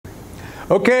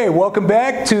Okay, welcome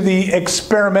back to the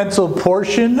experimental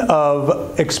portion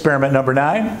of experiment number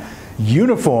 9,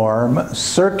 uniform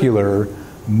circular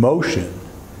motion.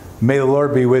 May the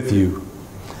Lord be with you.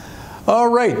 All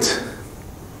right.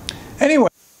 Anyway,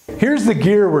 here's the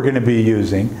gear we're going to be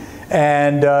using,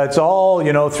 and it's all,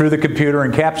 through the computer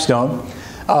and Capstone.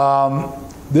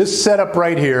 This setup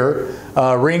right here,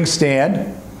 ring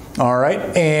stand, all right,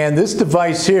 and this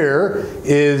device here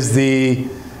is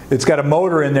it's got a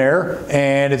motor in there,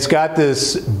 and it's got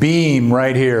this beam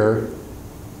right here,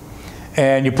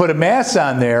 and you put a mass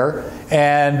on there,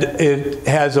 and it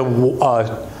has a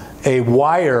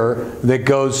wire that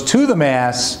goes to the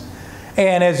mass,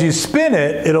 and as you spin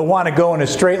it, it'll want to go in a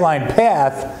straight line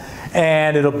path,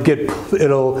 and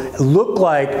it'll look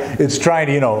like it's trying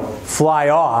to fly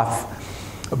off,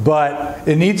 but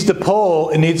it needs to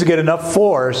pull, it needs to get enough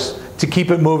force to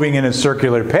keep it moving in a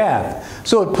circular path.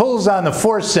 So it pulls on the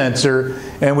force sensor,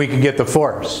 and we can get the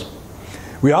force.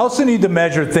 We also need to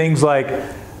measure things like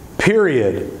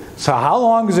period. So how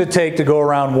long does it take to go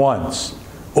around once?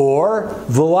 Or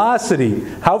velocity.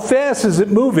 How fast is it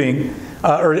moving?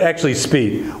 Or actually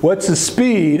speed. What's the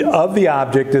speed of the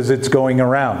object as it's going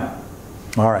around?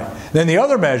 All right. Then the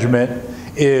other measurement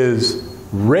is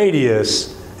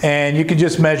radius, and you can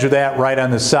just measure that right on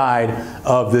the side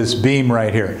of this beam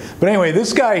right here. But anyway,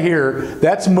 this guy here,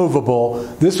 that's movable.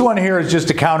 This one here is just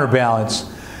a counterbalance,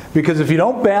 because if you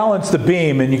don't balance the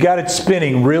beam and you got it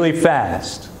spinning really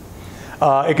fast,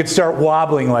 it could start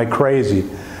wobbling like crazy.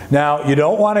 Now, you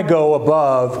don't want to go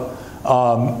above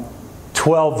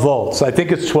 12 volts. I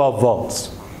think it's 12 volts.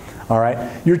 All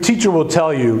right? Your teacher will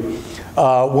tell you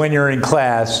when you're in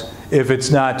class if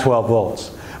it's not 12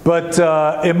 volts. But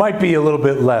it might be a little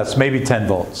bit less, maybe 10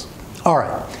 volts. All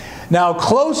right. Now,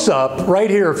 close up, right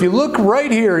here, if you look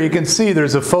right here, you can see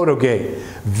there's a photogate.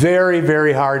 Very,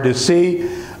 very hard to see,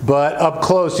 but up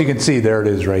close you can see there it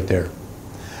is right there.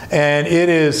 And it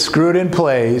is screwed in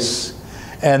place,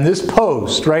 and this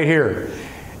post right here,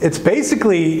 it's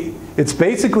basically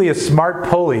a smart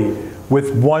pulley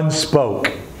with one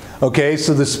spoke. Okay,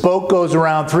 so the spoke goes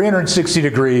around 360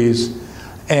 degrees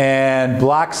and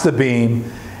blocks the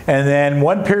beam. And then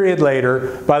one period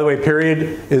later, by the way,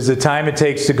 period is the time it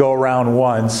takes to go around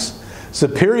once. So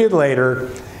period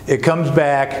later, it comes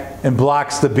back and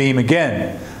blocks the beam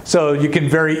again. So you can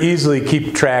very easily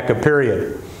keep track of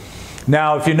period.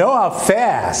 Now, if you know how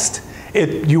fast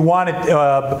if you want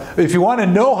to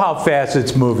know how fast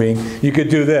it's moving, you could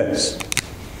do this.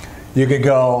 You could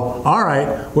go, all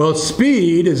right, well,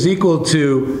 speed is equal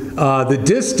to the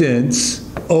distance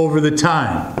over the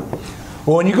time.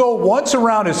 Well, when you go once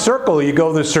around a circle, you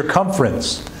go the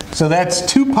circumference. So that's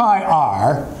 2 pi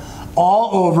r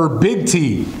all over big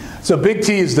T. So big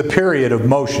T is the period of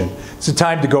motion. It's the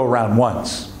time to go around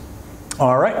once.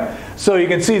 All right? So you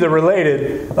can see they're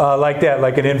related like that,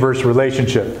 like an inverse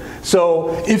relationship.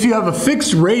 So if you have a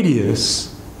fixed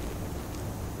radius,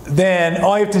 then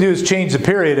all you have to do is change the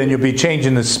period, and you'll be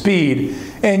changing the speed.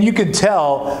 And you can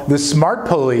tell the smart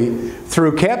pulley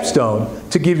through Capstone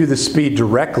to give you the speed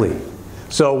directly.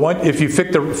 So if you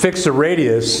fix the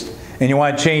radius and you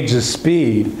want to change the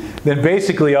speed, then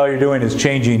basically all you're doing is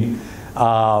changing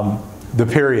the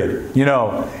period.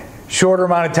 Shorter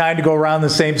amount of time to go around the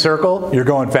same circle, you're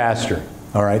going faster.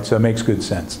 All right, so it makes good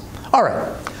sense. All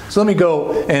right, so let me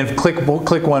go and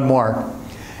click one more.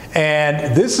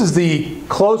 And this is the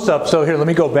close-up. So here, let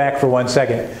me go back for 1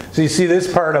 second. So you see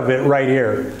this part of it right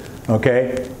here.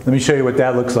 Okay, let me show you what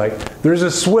that looks like. There's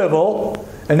a swivel,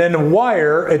 and then the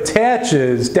wire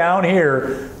attaches down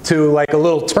here to like a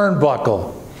little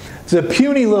turnbuckle. It's a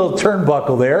puny little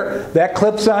turnbuckle there. That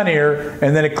clips on here,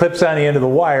 and then it clips on the end of the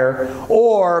wire,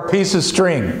 or a piece of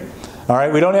string. All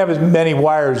right, we don't have as many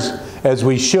wires as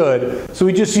we should, so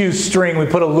we just use string. We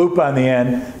put a loop on the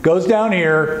end, goes down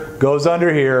here, goes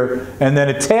under here, and then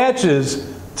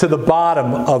attaches to the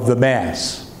bottom of the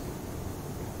mass.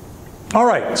 All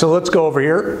right, so let's go over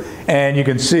here, and you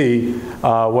can see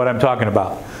what I'm talking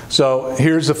about. So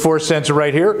here's the force sensor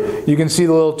right here. You can see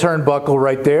the little turnbuckle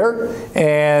right there,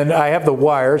 and I have the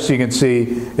wire, so you can see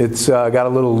it's got a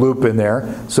little loop in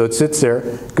there. So it sits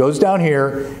there, goes down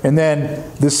here, and then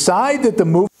the side that the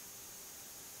move,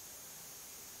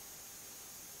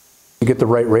 you get the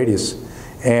right radius.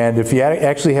 And if you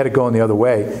actually had it going the other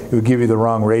way, it would give you the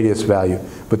wrong radius value.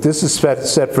 But this is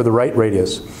set for the right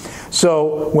radius.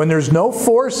 So when there's no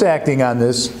force acting on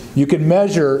this, you can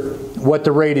measure what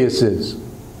the radius is.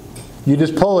 You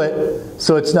just pull it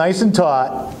so it's nice and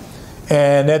taut,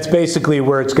 and that's basically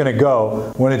where it's going to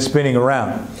go when it's spinning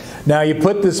around. Now you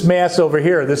put this mass over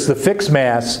here, this is the fixed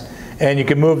mass, and you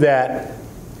can move that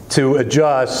to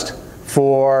adjust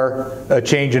for a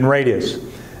change in radius.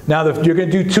 Now you're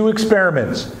going to do two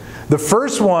experiments. The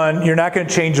first one, you're not going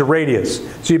to change the radius.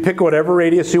 So you pick whatever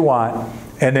radius you want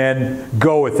and then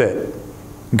go with it.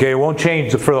 Okay, it won't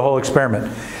change for the whole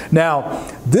experiment. Now,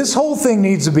 this whole thing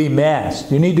needs to be masked.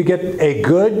 You need to get a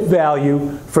good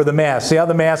value for the mask. See how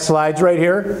the mask slides right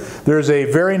here? There's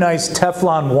a very nice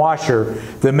Teflon washer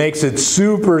that makes it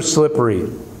super slippery.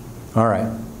 All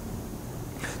right.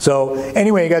 So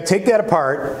anyway, you got to take that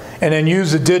apart and then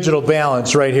use the digital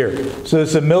balance right here. So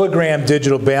it's a milligram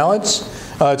digital balance.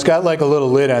 It's got like a little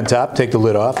lid on top. Take the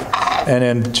lid off and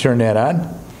then turn that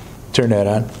on. Turn that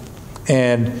on.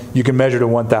 And you can measure to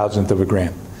 1/1000th of a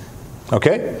gram.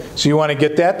 Okay? So you want to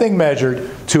get that thing measured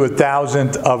to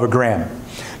 1/1000th of a gram.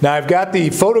 Now I've got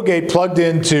the Photogate plugged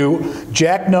into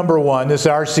jack number 1, this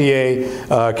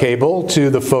RCA cable, to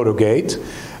the Photogate.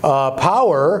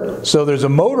 Power, so there's a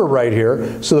motor right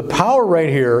here. So the power right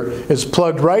here is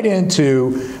plugged right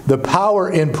into the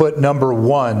power input number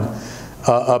 1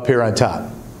 up here on top.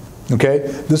 Okay,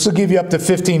 this will give you up to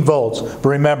 15 volts, but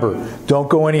remember, don't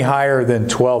go any higher than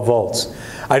 12 volts.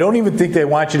 I don't even think they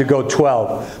want you to go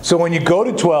 12. So when you go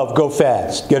to 12, go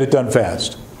fast. Get it done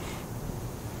fast.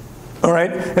 All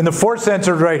right, and the force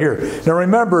sensor is right here. Now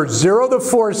remember, zero the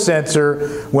force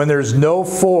sensor when there's no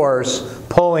force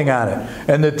pulling on it.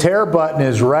 And the tare button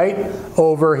is right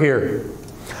over here.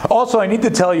 Also, I need to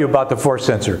tell you about the force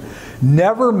sensor.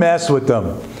 Never mess with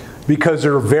them, because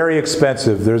they're very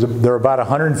expensive. They're about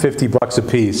 150 bucks a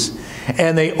piece.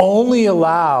 And they only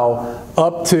allow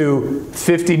up to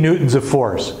 50 newtons of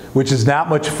force, which is not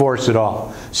much force at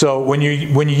all. So when you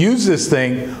use this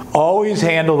thing, always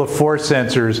handle the force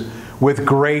sensors with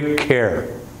great care.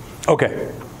 Okay,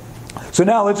 so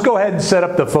now let's go ahead and set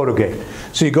up the Photogate.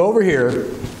 So you go over here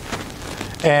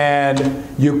and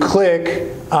you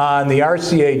click on the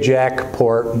RCA jack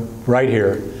port right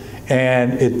here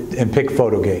and pick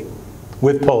Photogate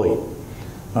with pulley.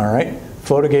 All right,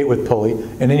 Photogate with pulley,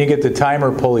 and then you get the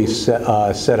timer pulley set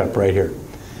up right here.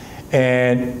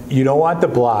 And you don't want the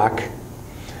block.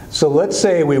 So let's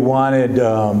say we wanted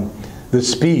the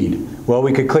speed. Well,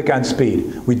 we could click on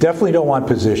speed. We definitely don't want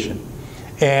position,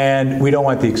 and we don't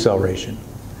want the acceleration.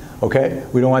 Okay,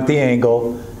 we don't want the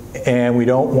angle, and we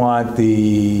don't want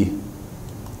the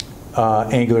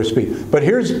angular speed. But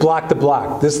here's block to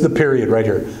block. This is the period right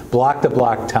here. Block to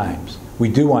block times. We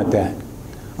do want that.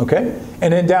 Okay?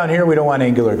 And then down here we don't want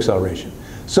angular acceleration.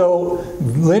 So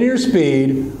linear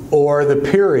speed or the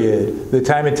period, the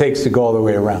time it takes to go all the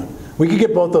way around. We could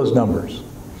get both those numbers.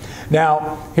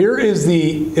 Now, here is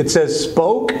it says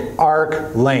spoke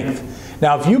arc length.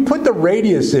 Now, if you put the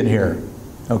radius in here,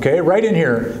 okay, right in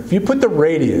here, if you put the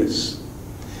radius,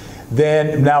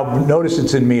 then now notice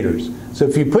it's in meters. So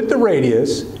if you put the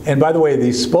radius, and by the way,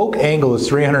 the spoke angle is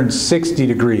 360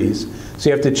 degrees, so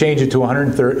you have to change it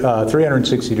to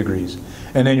 360 degrees,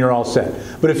 and then you're all set.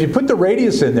 But if you put the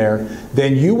radius in there,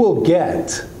 then you will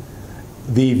get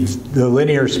the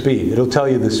linear speed. It'll tell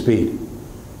you the speed,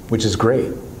 which is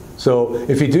great. So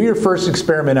if you do your first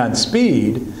experiment on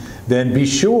speed, then be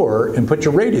sure and put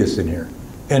your radius in here,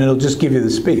 and it'll just give you the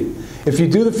speed. If you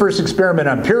do the first experiment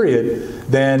on period,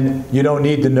 then you don't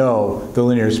need to know the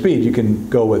linear speed. You can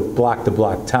go with block to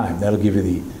block time. That'll give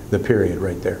you the period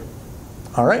right there.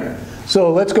 All right,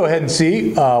 so let's go ahead and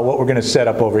see what we're going to set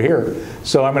up over here.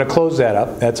 So I'm going to close that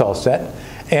up. That's all set.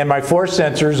 And my force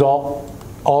sensor's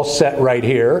all set right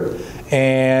here.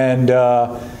 And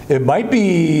it might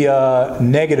be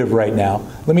negative right now.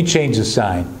 Let me change the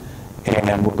sign,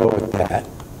 and we'll go with that.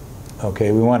 Okay,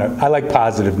 I like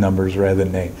positive numbers rather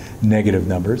than negative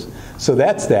numbers. So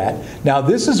that's that. Now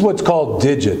this is what's called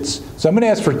digits. So I'm going to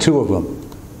ask for 2 of them.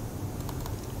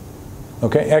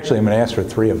 Okay, actually I'm going to ask for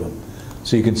 3 of them.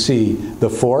 So you can see the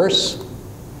force,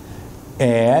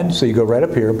 and so you go right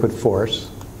up here and put force.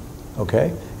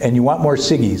 Okay, and you want more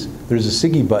siggies. There's a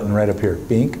siggy button right up here.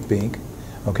 Bink, bink.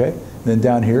 Okay, and then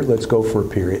down here, let's go for a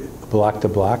period. Block to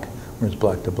block. Where's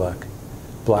block to block?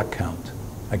 Block count.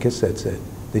 I guess that's it.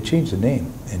 They changed the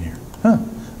name in here. Huh.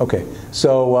 Okay,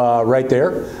 so right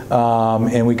there,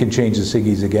 and we can change the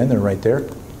siggies again. They're right there.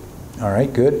 All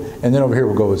right, good. And then over here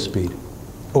we'll go with speed.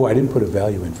 Oh, I didn't put a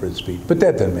value in for the speed, but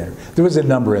that doesn't matter. There was a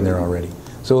number in there already.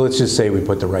 So let's just say we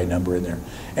put the right number in there.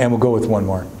 And we'll go with one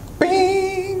more.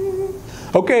 Bing!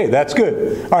 Okay, that's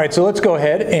good. All right, so let's go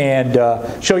ahead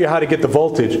and show you how to get the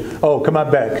voltage. Oh, come on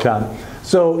back, Tom.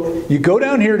 So you go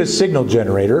down here to signal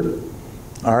generator.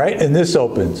 All right, and this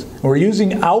opens. We're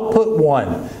using output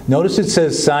 1. Notice it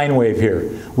says sine wave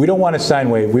here. We don't want a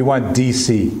sine wave, we want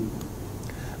DC.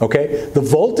 Okay, the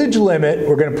voltage limit,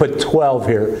 we're going to put 12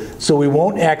 here, so we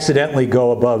won't accidentally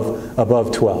go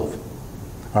above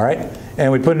 12. All right,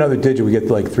 and we put another digit, we get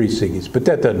like 3 siggies, but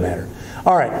that doesn't matter.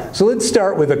 All right, so let's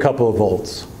start with a couple of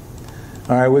volts.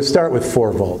 All right, we'll start with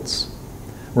 4 volts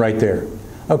right there.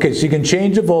 Okay, so you can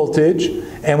change the voltage,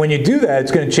 and when you do that,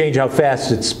 it's going to change how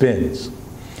fast it spins.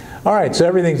 All right, so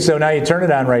now you turn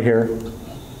it on right here,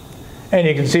 and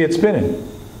you can see it spinning.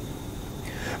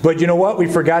 But you know what? We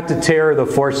forgot to tear the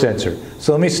force sensor.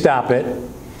 So let me stop it.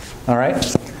 All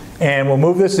right, and we'll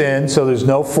move this in so there's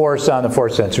no force on the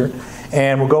force sensor,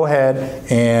 and we'll go ahead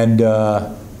and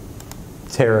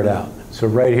tear it out. So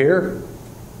right here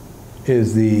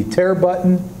is the tear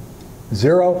button,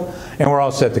 0, and we're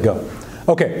all set to go.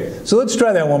 Okay, so let's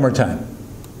try that one more time.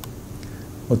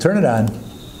 We'll turn it on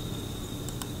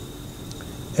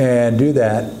and do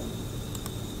that.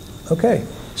 Okay,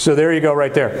 so there you go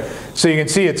right there. So you can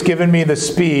see it's given me the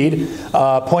speed,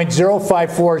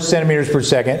 0.054 centimeters per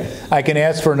second. I can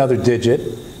ask for another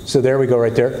digit. So there we go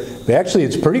right there. But actually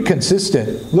it's pretty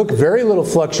consistent. Look, very little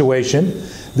fluctuation.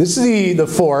 This is the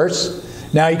force.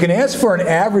 Now you can ask for an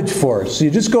average force. So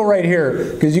you just go right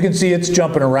here because you can see it's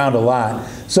jumping around a lot.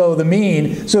 So the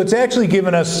mean, so it's actually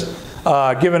given us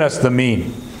the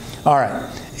mean. All right,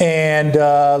 and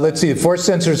let's see, the force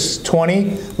sensor is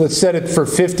 20. Let's set it for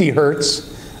 50 hertz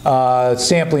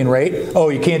sampling rate. Oh,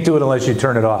 you can't do it unless you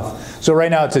turn it off. So right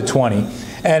now it's at 20.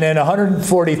 And then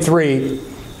 143,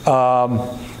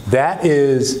 that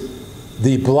is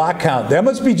the block count. That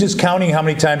must be just counting how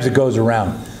many times it goes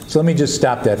around. So let me just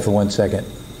stop that for 1 second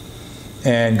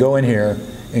and go in here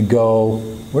and go,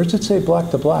 where does it say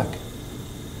block to block?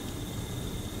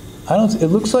 It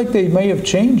looks like they may have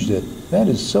changed it. That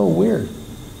is so weird.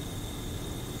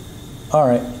 All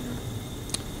right.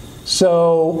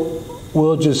 So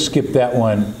we'll just skip that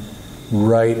one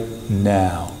right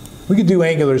now. We could do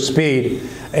angular speed,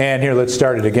 and here, let's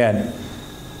start it again.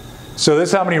 So this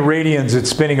is how many radians it's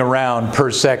spinning around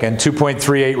per second,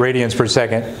 2.38 radians per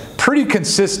second. Pretty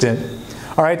consistent.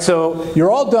 All right, so you're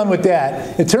all done with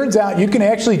that. It turns out you can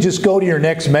actually just go to your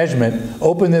next measurement,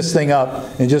 open this thing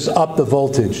up, and just up the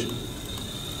voltage.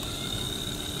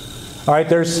 All right,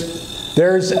 there's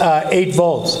 8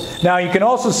 volts. Now you can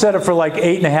also set it for like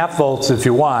 8.5 volts if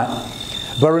you want.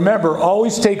 But remember,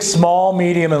 always take small,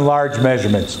 medium, and large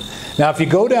measurements. Now if you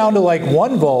go down to like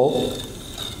 1 volt,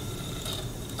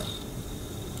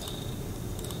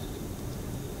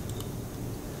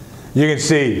 you can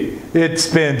see it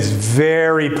spins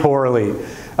very poorly.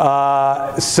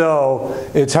 So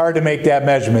it's hard to make that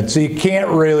measurement. So you can't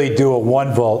really do a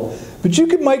 1 volt. But you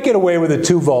might get away with a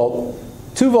 2 volt.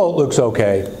 2 volt looks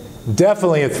okay.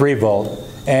 Definitely a 3 volt.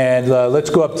 And let's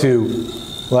go up to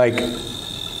like,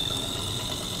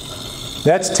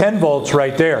 that's 10 volts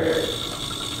right there.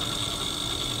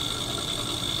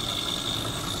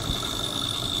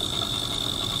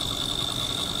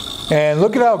 And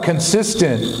look at how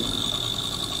consistent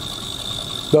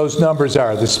those numbers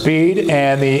are, the speed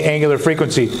and the angular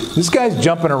frequency. This guy's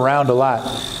jumping around a lot.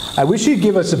 I wish he'd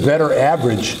give us a better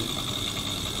average.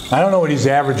 I don't know what he's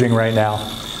averaging right now,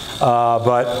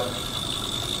 but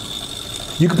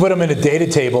you can put him in a data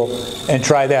table and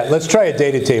try that. Let's try a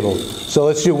data table. So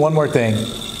let's do one more thing.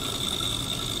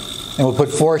 And we'll put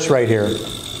force right here.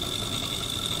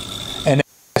 And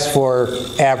ask for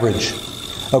average.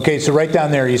 Okay, so right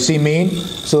down there, you see mean?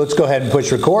 So let's go ahead and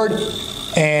push record.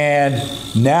 And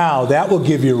now that will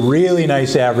give you a really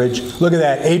nice average. Look at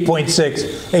that,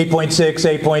 8.6,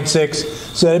 8.6,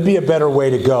 8.6. So that'd be a better way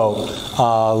to go,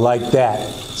 like that.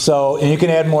 So, and you can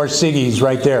add more siggies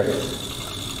right there.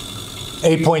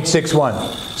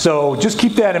 8.61. So just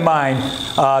keep that in mind.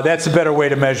 That's a better way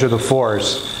to measure the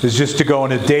force, is just to go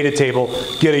in a data table,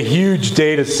 get a huge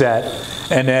data set,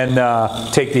 and then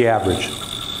take the average.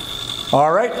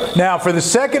 All right, now for the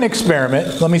second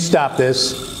experiment, let me stop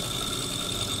this.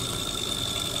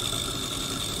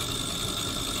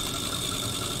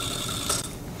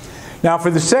 Now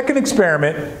for the second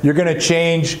experiment, you're going to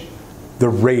change the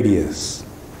radius.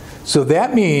 So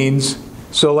that means,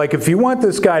 so like if you want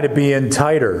this guy to be in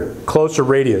tighter, closer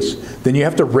radius, then you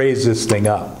have to raise this thing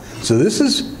up. So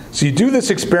so you do this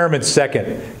experiment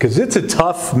second, because it's a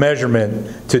tough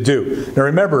measurement to do. Now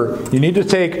remember, you need to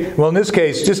take, well in this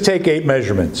case, just take 8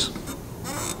 measurements.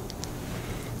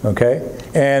 Okay?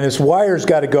 And this wire's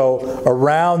got to go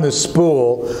around the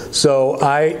spool, so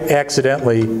I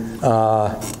accidentally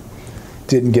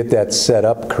didn't get that set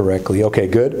up correctly. Okay,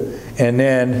 good. And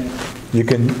then you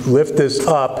can lift this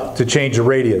up to change the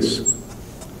radius.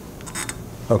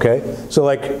 Okay, so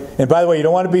like, and by the way, you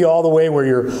don't want to be all the way where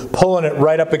you're pulling it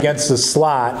right up against the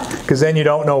slot, because then you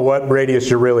don't know what radius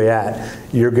you're really at.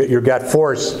 You've got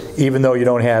force even though you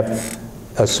don't have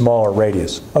a smaller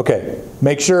radius. Okay,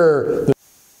 make sure.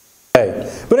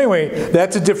 anyway,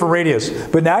 that's a different radius.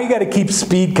 But now you got to keep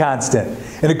speed constant.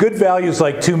 And a good value is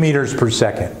like 2 meters per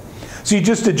second. So you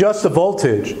just adjust the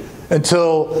voltage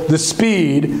until the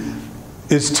speed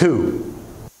is 2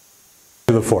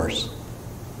 to the force.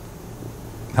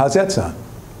 How's that sound?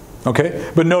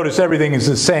 Okay, but notice everything is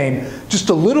the same, just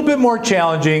a little bit more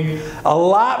challenging, a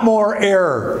lot more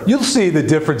error. You'll see the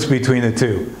difference between the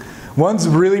two. One's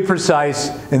really precise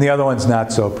and the other one's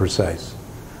not so precise.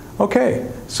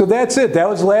 Okay, so that's it. That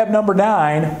was lab number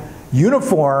 9,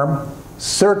 uniform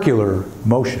circular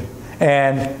motion.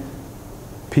 And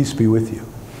peace be with you.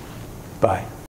 Bye.